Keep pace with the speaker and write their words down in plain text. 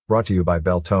Brought to you by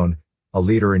Beltone, a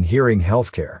leader in hearing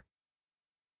healthcare.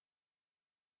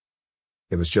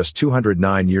 It was just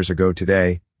 209 years ago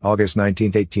today, August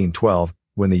 19, 1812,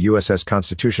 when the USS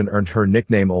Constitution earned her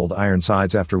nickname Old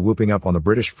Ironsides after whooping up on the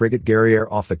British frigate Guerriere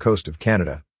off the coast of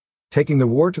Canada. Taking the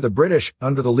war to the British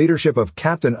under the leadership of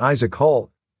Captain Isaac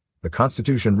Hull, the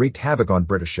Constitution wreaked havoc on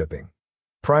British shipping.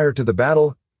 Prior to the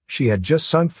battle, she had just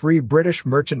sunk 3 British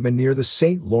merchantmen near the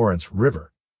St. Lawrence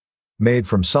River. Made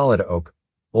from solid oak,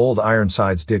 Old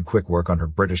Ironsides did quick work on her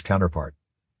British counterpart,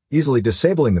 easily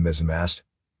disabling the mizzenmast,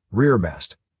 rear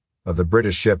mast, of the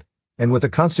British ship, and with the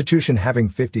Constitution having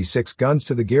 56 guns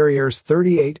to the Guerriere's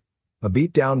 38, a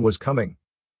beatdown was coming.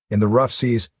 In the rough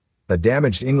seas, the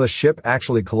damaged English ship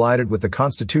actually collided with the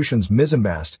Constitution's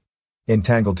mizzenmast.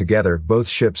 Entangled together, both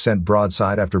ships sent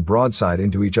broadside after broadside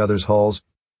into each other's hulls.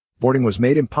 Boarding was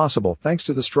made impossible thanks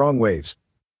to the strong waves.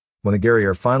 When the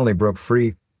Guerriere finally broke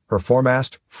free, her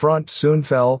foremast, front soon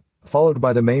fell, followed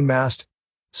by the mainmast.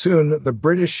 Soon, the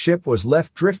British ship was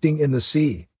left drifting in the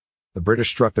sea. The British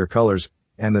struck their colors,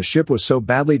 and the ship was so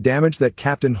badly damaged that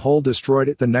Captain Hull destroyed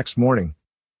it the next morning.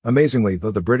 Amazingly,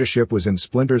 though the British ship was in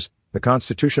splinters, the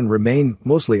Constitution remained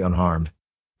mostly unharmed.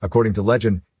 According to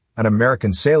legend, an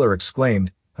American sailor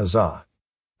exclaimed, "Huzzah!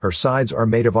 Her sides are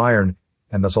made of iron,"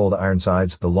 and thus Old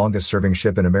Ironsides, the longest-serving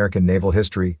ship in American naval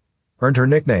history, earned her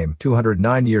nickname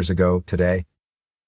 209 years ago today.